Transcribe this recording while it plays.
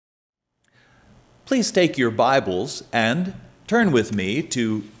Please take your Bibles and turn with me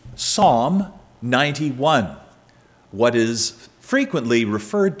to Psalm 91, what is frequently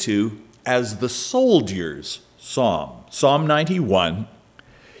referred to as the soldier's psalm. Psalm 91,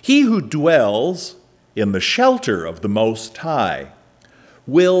 he who dwells in the shelter of the Most High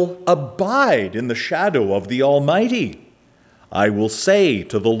will abide in the shadow of the Almighty. I will say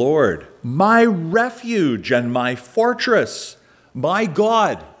to the Lord, my refuge and my fortress, my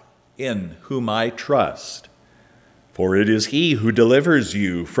God, in whom I trust. For it is he who delivers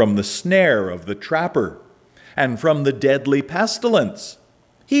you from the snare of the trapper and from the deadly pestilence.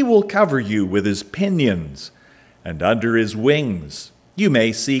 He will cover you with his pinions, and under his wings you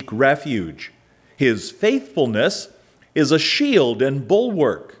may seek refuge. His faithfulness is a shield and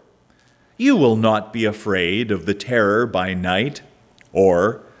bulwark. You will not be afraid of the terror by night,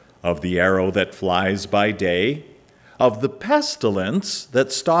 or of the arrow that flies by day, of the pestilence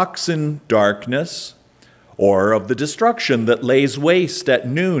that stalks in darkness, or of the destruction that lays waste at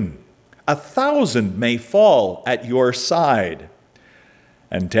noon. 1,000 may fall at your side,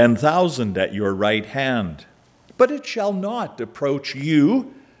 and 10,000 at your right hand, but it shall not approach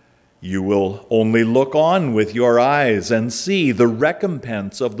you. You will only look on with your eyes and see the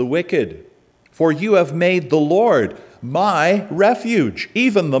recompense of the wicked. For you have made the Lord my refuge,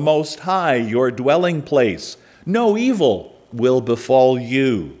 even the Most High, your dwelling place. No evil will befall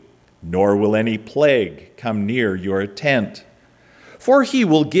you, nor will any plague come near your tent. For he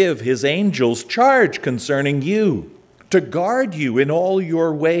will give his angels charge concerning you, to guard you in all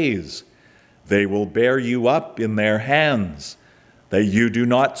your ways. They will bear you up in their hands, that you do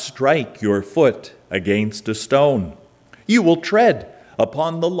not strike your foot against a stone. You will tread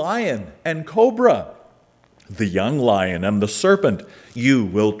upon the lion and cobra, the young lion and the serpent you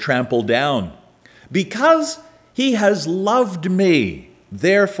will trample down. Because he has loved me,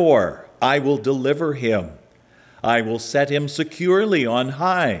 therefore I will deliver him. I will set him securely on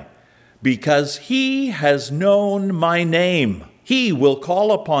high. Because he has known my name, he will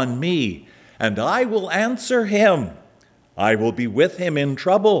call upon me, and I will answer him. I will be with him in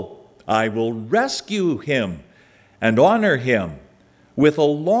trouble. I will rescue him and honor him. With a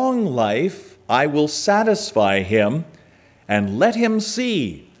long life I will satisfy him and let him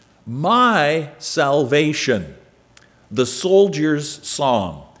see my salvation. The soldier's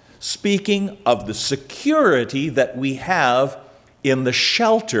song, speaking of the security that we have in the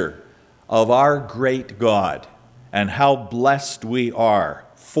shelter of our great God, and how blessed we are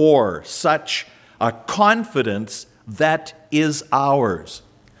for such a confidence that is ours.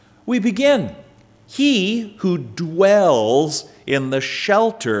 We begin, he who dwells in the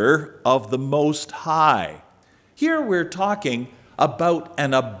shelter of the Most High. Here we're talking about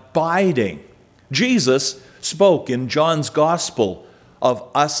an abiding. Jesus spoke in John's Gospel of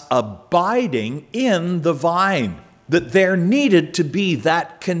us abiding in the vine, that there needed to be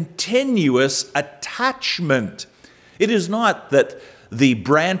that continuous attachment. It is not that the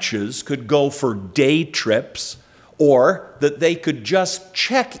branches could go for day trips, or that they could just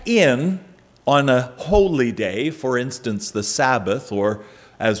check in on a holy day, for instance, the Sabbath, or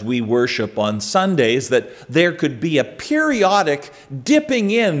as we worship on Sundays, that there could be a periodic dipping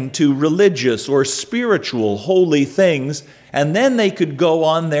into religious or spiritual holy things, and then they could go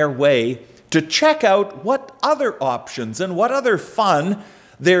on their way to check out what other options and what other fun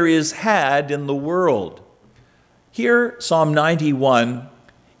there is had in the world. Here, Psalm 91,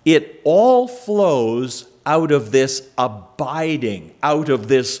 it all flows out of this abiding, out of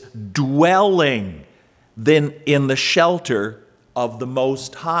this dwelling then in the shelter of the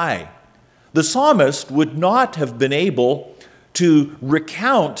Most High. The psalmist would not have been able to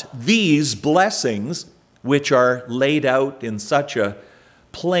recount these blessings, which are laid out in such a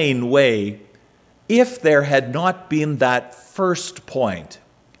plain way, if there had not been that first point.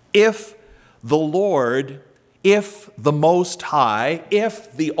 If the Lord, if the Most High,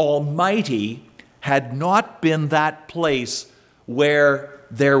 if the Almighty had not been that place where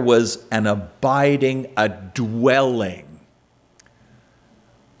there was an abiding, a dwelling.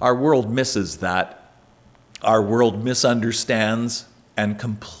 Our world misses that. Our world misunderstands and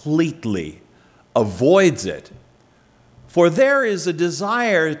completely avoids it. For there is a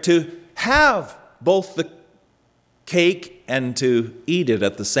desire to have both the cake and to eat it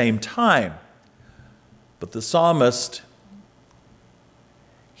at the same time. But the psalmist,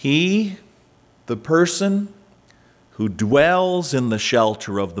 the person who dwells in the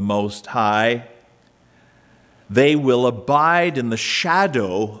shelter of the Most High, they will abide in the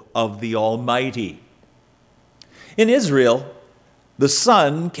shadow of the Almighty. In Israel, the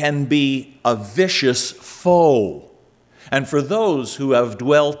sun can be a vicious foe. And for those who have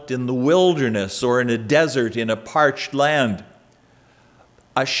dwelt in the wilderness or in a desert, in a parched land,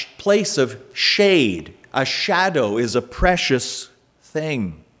 a place of shade, a shadow is a precious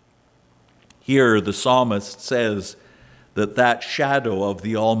thing. Here the psalmist says that that shadow of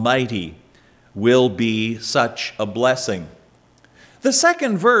the Almighty will be such a blessing. The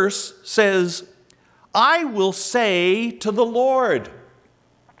second verse says, I will say to the Lord.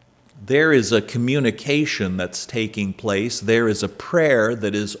 There is a communication that's taking place. There is a prayer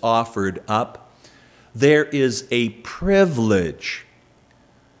that is offered up. There is a privilege.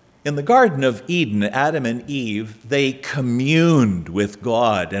 In the Garden of Eden, Adam and Eve, they communed with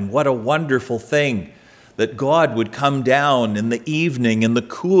God. And what a wonderful thing that God would come down in the evening, in the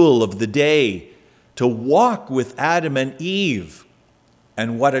cool of the day, to walk with Adam and Eve.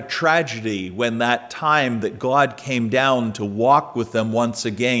 And what a tragedy when that time that God came down to walk with them once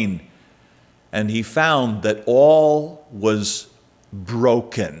again, and he found that all was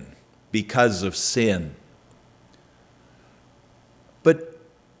broken because of sin. But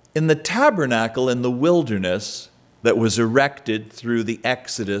in the tabernacle in the wilderness that was erected through the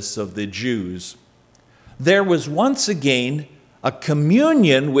exodus of the Jews, there was once again a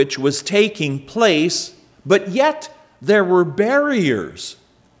communion which was taking place, but yet there were barriers.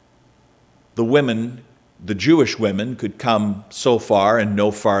 The Jewish women could come so far and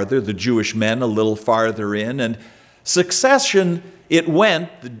no farther, the Jewish men a little farther in, and succession it went,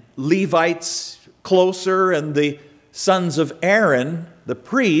 the Levites closer and the sons of Aaron, the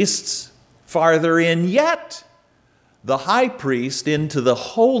priests, farther in yet. The high priest into the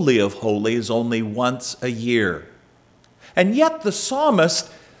Holy of Holies only once a year. And yet the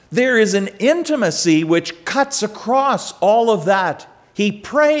psalmist, there is an intimacy which cuts across all of that. He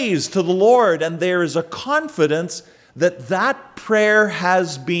prays to the Lord, and there is a confidence that that prayer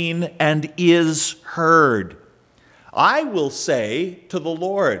has been and is heard. I will say to the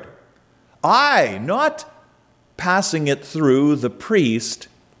Lord, not passing it through the priest,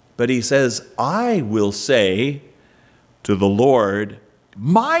 but he says, I will say to the Lord,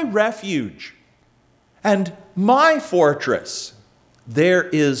 my refuge and my fortress. There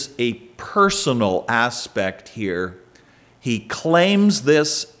is a personal aspect here. He claims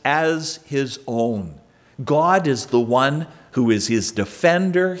this as his own. God is the one who is his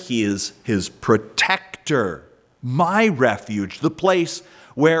defender. He is his protector, my refuge, the place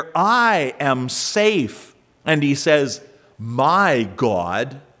where I am safe. And he says, my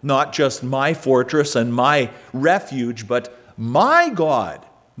God, not just my fortress and my refuge, but my God,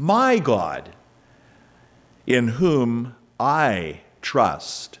 in whom I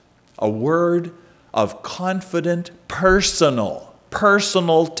trust. A word of confident, personal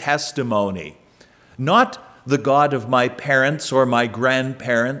testimony. Not the God of my parents or my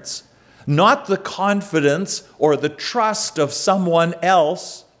grandparents, not the confidence or the trust of someone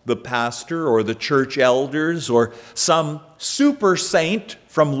else, the pastor or the church elders or some super saint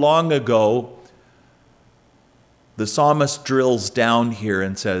from long ago. The psalmist drills down here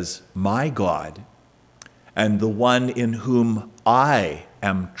and says, my God, and the one in whom I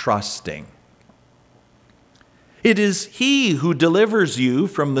am trusting. It is he who delivers you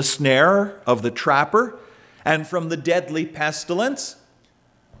from the snare of the trapper and from the deadly pestilence.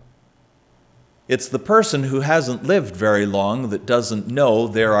 It's the person who hasn't lived very long that doesn't know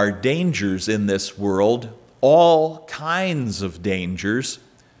there are dangers in this world, all kinds of dangers.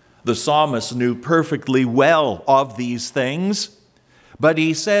 The psalmist knew perfectly well of these things, but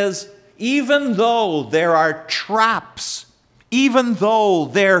he says, even though there are traps, even though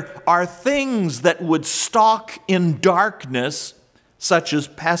there are things that would stalk in darkness, such as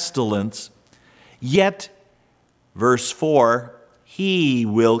pestilence, yet, verse 4, he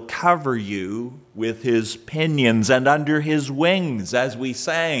will cover you with his pinions and under his wings, as we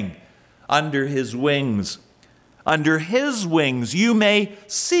sang, under his wings. Under his wings you may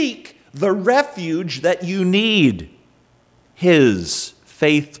seek the refuge that you need. His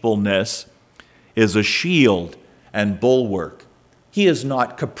faithfulness is a shield and bulwark. He is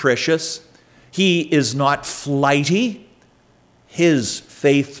not capricious. He is not flighty. His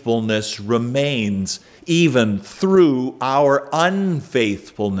faithfulness remains even through our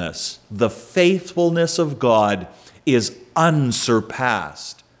unfaithfulness. The faithfulness of God is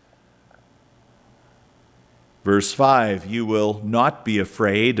unsurpassed. Verse 5, you will not be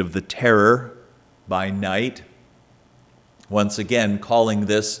afraid of the terror by night. Once again, calling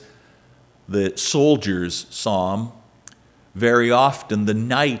this the soldier's psalm. Very often the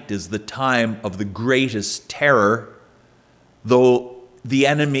night is the time of the greatest terror, though the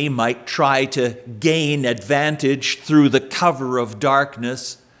enemy might try to gain advantage through the cover of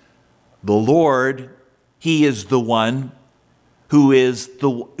darkness. The Lord, he is the one who is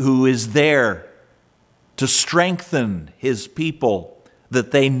there to strengthen his people,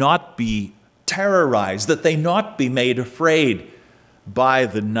 that they not be terrorized, that they not be made afraid by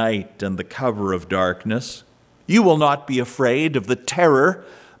the night and the cover of darkness. You will not be afraid of the terror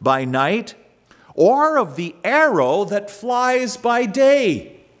by night, or of the arrow that flies by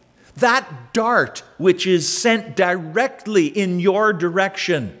day, that dart which is sent directly in your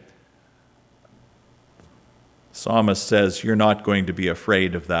direction. The psalmist says you're not going to be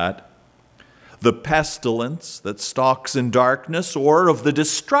afraid of that. The pestilence that stalks in darkness, or of the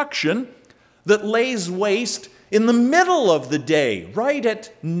destruction that lays waste in the middle of the day, right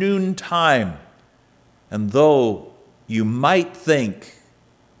at noontime. And though you might think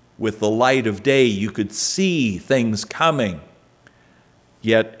with the light of day you could see things coming,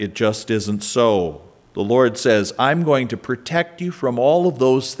 yet it just isn't so. The Lord says, I'm going to protect you from all of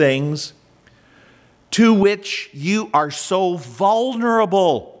those things to which you are so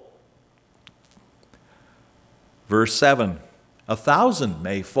vulnerable. Verse 7, 1,000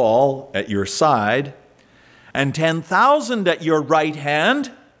 may fall at your side, and 10,000 at your right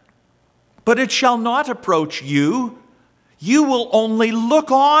hand, but it shall not approach you. You will only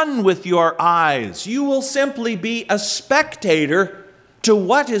look on with your eyes. You will simply be a spectator to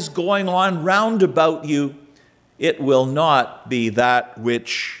what is going on round about you. It will not be that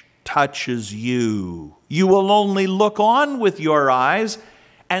which touches you. You will only look on with your eyes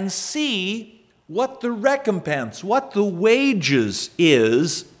and see what the recompense, what the wages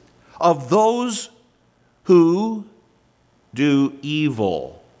is of those who do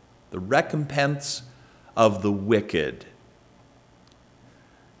evil, the recompense of the wicked.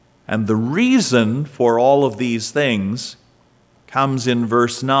 And the reason for all of these things comes in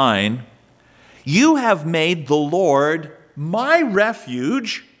verse 9. You have made the Lord my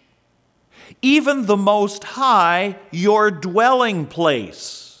refuge, even the Most High your dwelling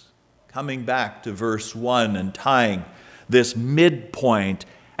place. Coming back to verse 1 and tying this midpoint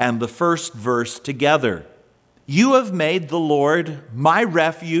and the first verse together. You have made the Lord my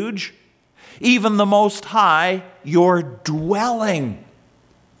refuge, even the Most High your dwelling.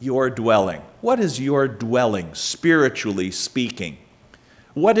 Your dwelling. What is your dwelling, spiritually speaking?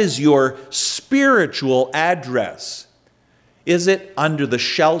 What is your spiritual address? Is it under the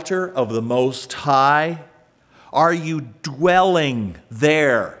shelter of the Most High? Are you dwelling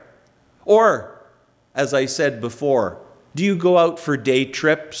there? Or, as I said before, do you go out for day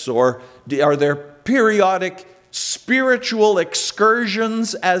trips, or are there periodic spiritual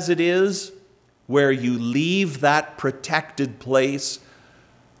excursions, as it is, where you leave that protected place,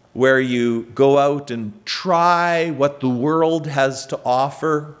 where you go out and try what the world has to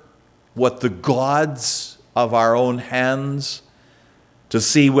offer, what the gods of our own hands, to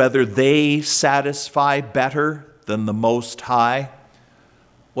see whether they satisfy better than the Most High?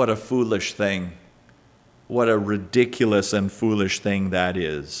 What a foolish thing. What a ridiculous and foolish thing that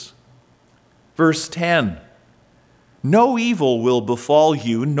is. Verse 10, no evil will befall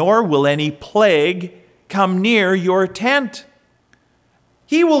you, nor will any plague come near your tent.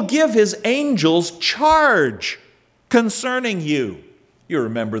 He will give his angels charge concerning you. You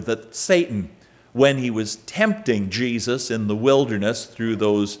remember that Satan, when he was tempting Jesus in the wilderness through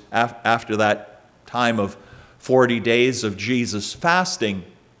those, after that time of 40 days of Jesus fasting,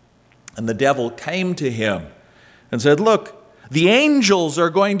 and the devil came to him and said, look, the angels are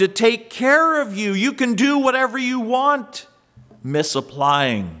going to take care of you. You can do whatever you want.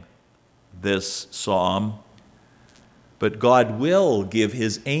 Misapplying this psalm. But God will give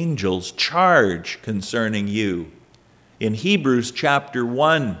his angels charge concerning you. In Hebrews chapter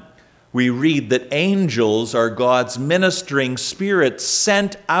 1, we read that angels are God's ministering spirits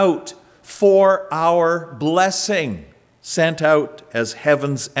sent out for our blessing, sent out as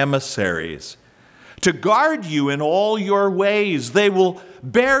heaven's emissaries. To guard you in all your ways, they will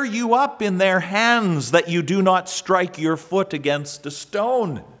bear you up in their hands, that you do not strike your foot against a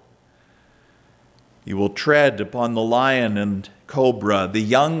stone. You will tread upon the lion and cobra, the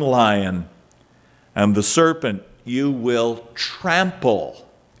young lion, and the serpent you will trample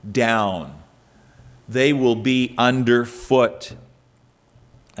down. They will be underfoot.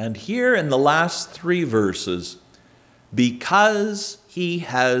 And here in the last 3 verses, because he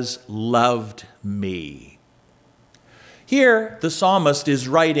has loved me. Here, the psalmist is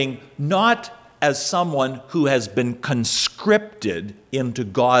writing not as someone who has been conscripted into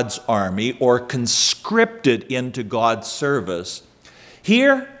God's army or conscripted into God's service.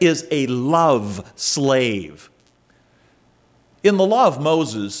 Here is a love slave. In the law of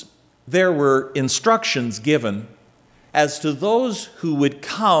Moses, there were instructions given as to those who would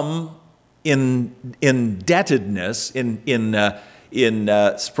come indebtedness,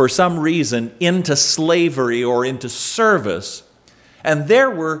 for some reason, into slavery or into service. And there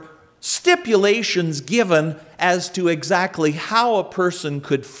were stipulations given as to exactly how a person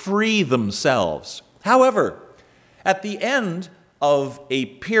could free themselves. However, at the end of a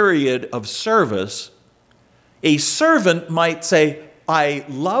period of service, a servant might say, I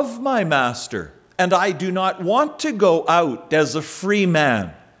love my master, and I do not want to go out as a free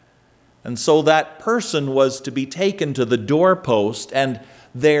man. And so that person was to be taken to the doorpost, and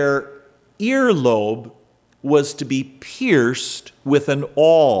their earlobe was to be pierced with an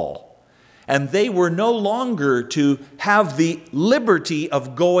awl. And they were no longer to have the liberty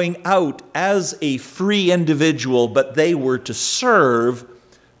of going out as a free individual, but they were to serve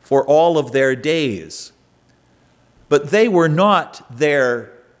for all of their days. But they were not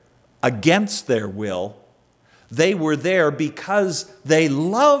there against their will. They were there because they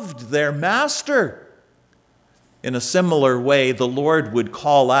loved their master. In a similar way, the Lord would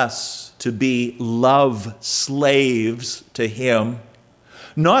call us to be love slaves to Him.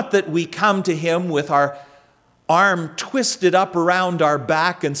 Not that we come to Him with our arm twisted up around our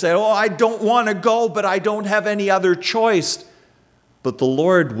back and say, oh, I don't want to go, but I don't have any other choice. But the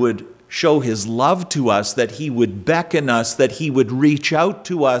Lord would show His love to us, that He would beckon us, that He would reach out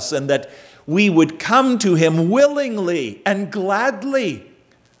to us, and that we would come to Him willingly and gladly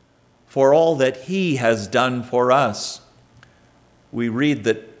for all that He has done for us. We read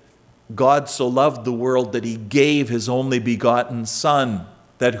that God so loved the world that He gave His only begotten Son,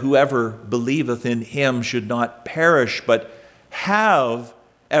 that whoever believeth in Him should not perish, but have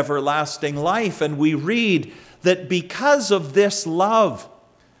everlasting life. And we read that because of this love,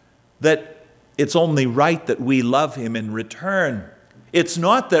 that it's only right that we love Him in return. It's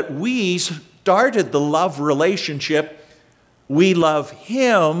not that we started the love relationship. We love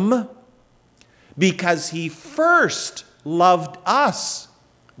Him because He first loved us.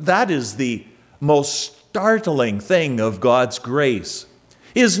 That is the most startling thing of God's grace.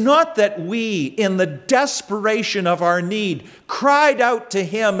 Is not that we, in the desperation of our need, cried out to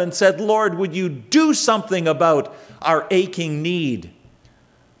Him and said, Lord, would you do something about our aching need?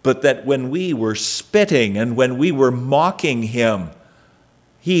 But that when we were spitting and when we were mocking Him,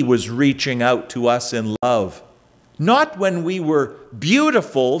 He was reaching out to us in love. Not when we were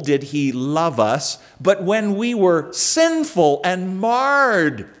beautiful did He love us, but when we were sinful and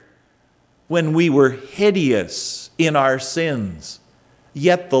marred, when we were hideous in our sins.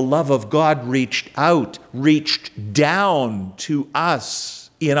 Yet the love of God reached out, reached down to us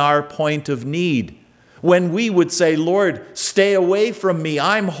in our point of need. When we would say, Lord, stay away from me,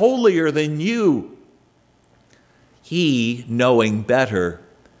 I'm holier than you. He, knowing better,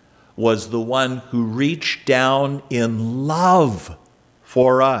 was the one who reached down in love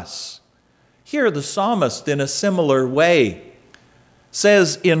for us. Here the psalmist, in a similar way,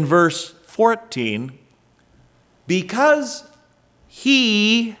 says in verse 14, because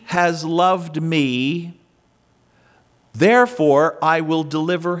He has loved me, therefore I will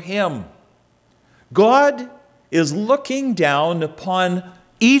deliver him. God is looking down upon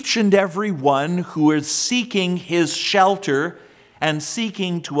each and every one who is seeking His shelter and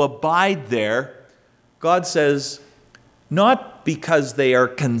seeking to abide there. God says, not because they are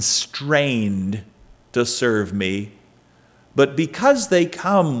constrained to serve me, but because they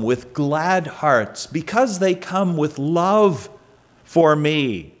come with glad hearts, because they come with love for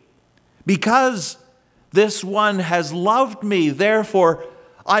me, because this one has loved me, therefore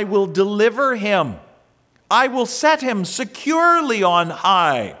I will deliver him. I will set him securely on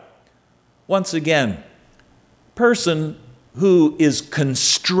high. Once again, person who is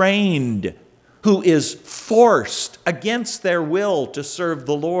constrained, who is forced against their will to serve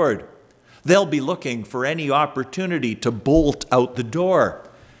the Lord, they'll be looking for any opportunity to bolt out the door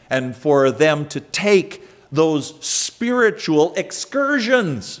and for them to take those spiritual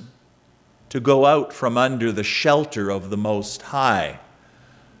excursions to go out from under the shelter of the Most High.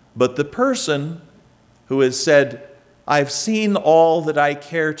 But the person who has said, I've seen all that I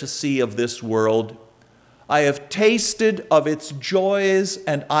care to see of this world, I have tasted of its joys,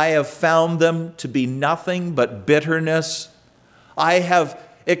 and I have found them to be nothing but bitterness. I have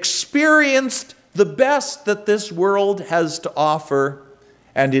experienced the best that this world has to offer,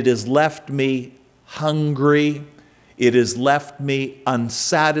 and it has left me hungry. It has left me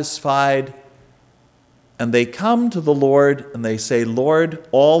unsatisfied. And they come to the Lord and they say, Lord,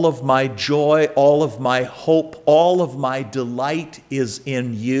 all of my joy, all of my hope, all of my delight is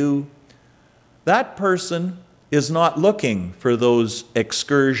in you. That person is not looking for those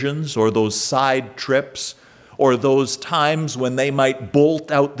excursions or those side trips or those times when they might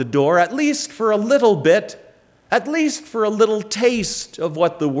bolt out the door, at least for a little bit, at least for a little taste of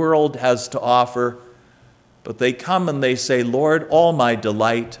what the world has to offer. But they come and they say, Lord, all my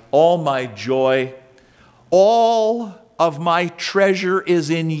delight, all my joy, all of my treasure is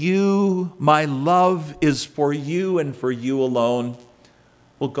in you. My love is for you and for you alone.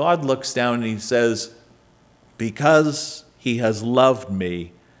 Well, God looks down and he says, because he has loved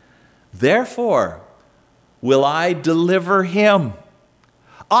me, therefore will I deliver him.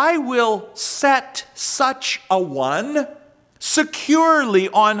 I will set such a one securely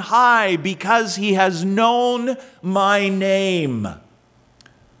on high because he has known my name.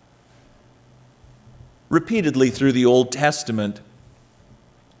 Repeatedly through the Old Testament,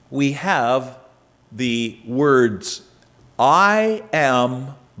 we have the words, I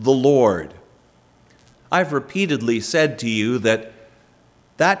am the Lord. I've repeatedly said to you that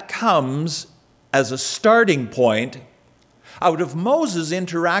that comes as a starting point out of Moses'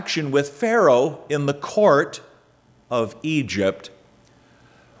 interaction with Pharaoh in the court of Egypt,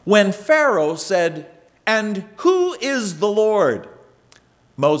 when Pharaoh said, and who is the Lord?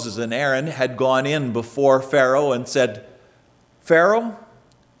 Moses and Aaron had gone in before Pharaoh and said, Pharaoh,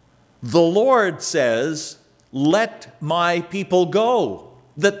 the Lord says, let my people go,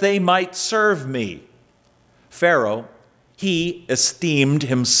 that they might serve me. Pharaoh, he esteemed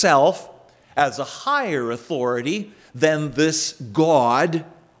himself as a higher authority than this God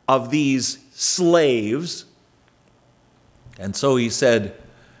of these slaves. And so he said,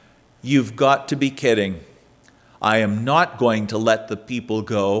 you've got to be kidding. I am not going to let the people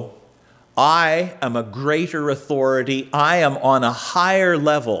go. I am a greater authority. I am on a higher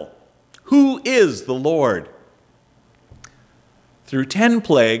level. Who is the Lord? Through 10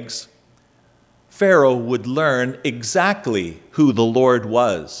 plagues, Pharaoh would learn exactly who the Lord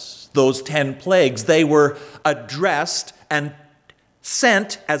was. Those 10 plagues, they were addressed and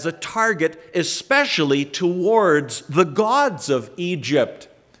sent as a target especially towards the gods of Egypt.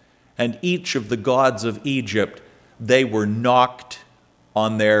 And each of the gods of Egypt, they were knocked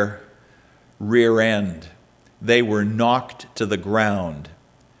on their rear end. They were knocked to the ground.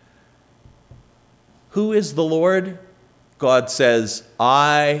 Who is the Lord? God says,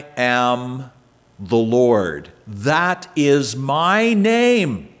 I am the Lord. That is my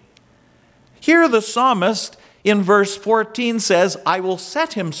name. Here the psalmist in verse 14 says, I will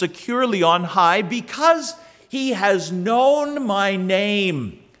set him securely on high because he has known my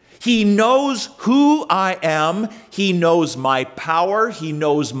name. He knows who I am. He knows my power. He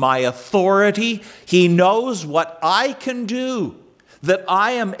knows my authority. He knows what I can do, that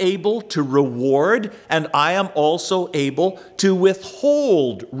I am able to reward and I am also able to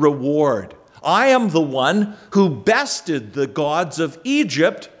withhold reward. I am the one who bested the gods of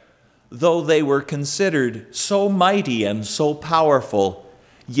Egypt, though they were considered so mighty and so powerful.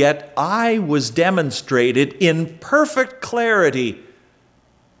 Yet I was demonstrated in perfect clarity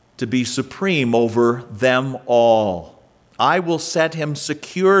to be supreme over them all. I will set him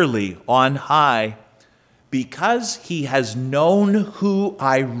securely on high because he has known who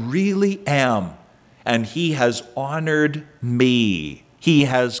I really am, and he has honored me. He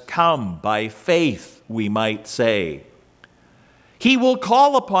has come by faith, we might say. He will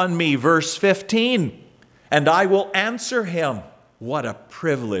call upon me, verse 15, and I will answer him. What a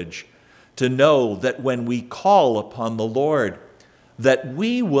privilege to know that when we call upon the Lord, that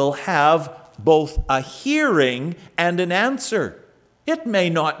we will have both a hearing and an answer. It may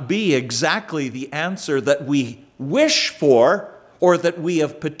not be exactly the answer that we wish for or that we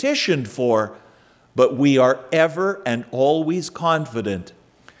have petitioned for, but we are ever and always confident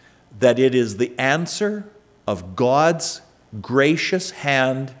that it is the answer of God's gracious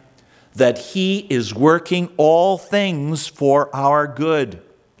hand, that he is working all things for our good.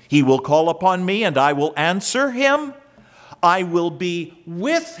 He will call upon me and I will answer him. I will be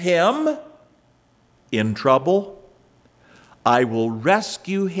with him in trouble. I will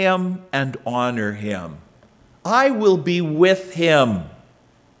rescue him and honor him. I will be with him.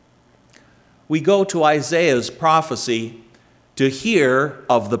 We go to Isaiah's prophecy to hear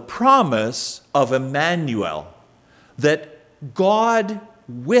of the promise of Emmanuel, that God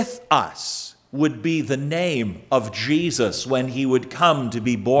with us would be the name of Jesus when he would come to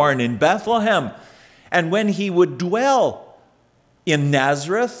be born in Bethlehem, and when he would dwell in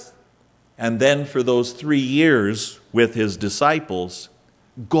Nazareth, and then for those 3 years with his disciples.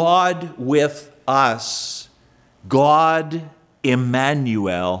 God with us, God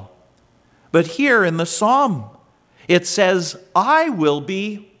Emmanuel. But here in the psalm, it says, I will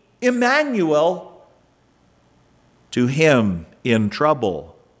be Emmanuel to him in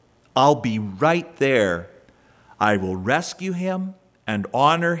trouble. I'll be right there. I will rescue him and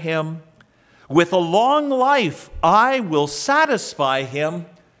honor him. With a long life I will satisfy him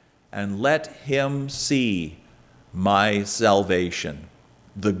and let him see my salvation,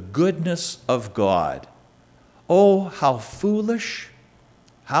 the goodness of God. Oh, how foolish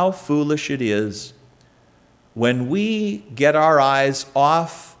it is when we get our eyes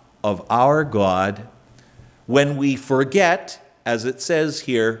off of our God, when we forget, as it says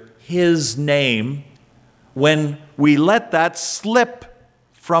here, his name, when we let that slip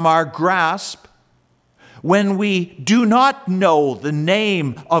from our grasp, when we do not know the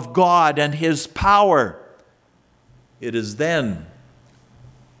name of God and his power. It is then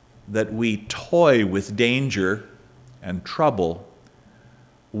that we toy with danger and trouble,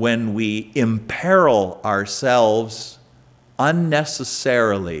 when we imperil ourselves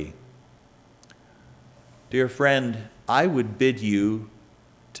unnecessarily. Dear friend, I would bid you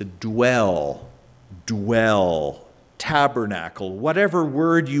to dwell, tabernacle, whatever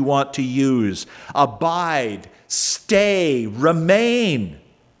word you want to use, abide, stay, remain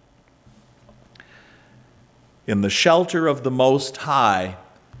in the shelter of the Most High,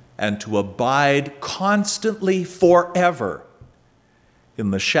 and to abide constantly forever in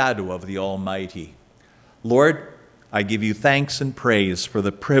the shadow of the Almighty. Lord, I give you thanks and praise for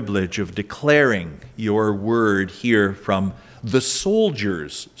the privilege of declaring your word here from the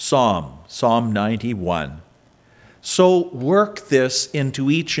Soldier's Psalm, Psalm 91. So work this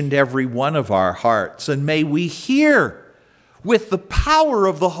into each and every one of our hearts, and may we hear, with the power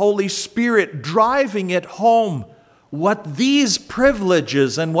of the Holy Spirit driving it home, what these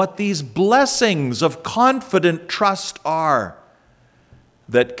privileges and what these blessings of confident trust are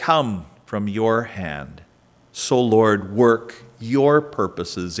that come from your hand. So, Lord, work your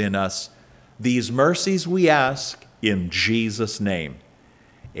purposes in us. These mercies we ask in Jesus' name.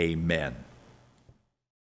 Amen.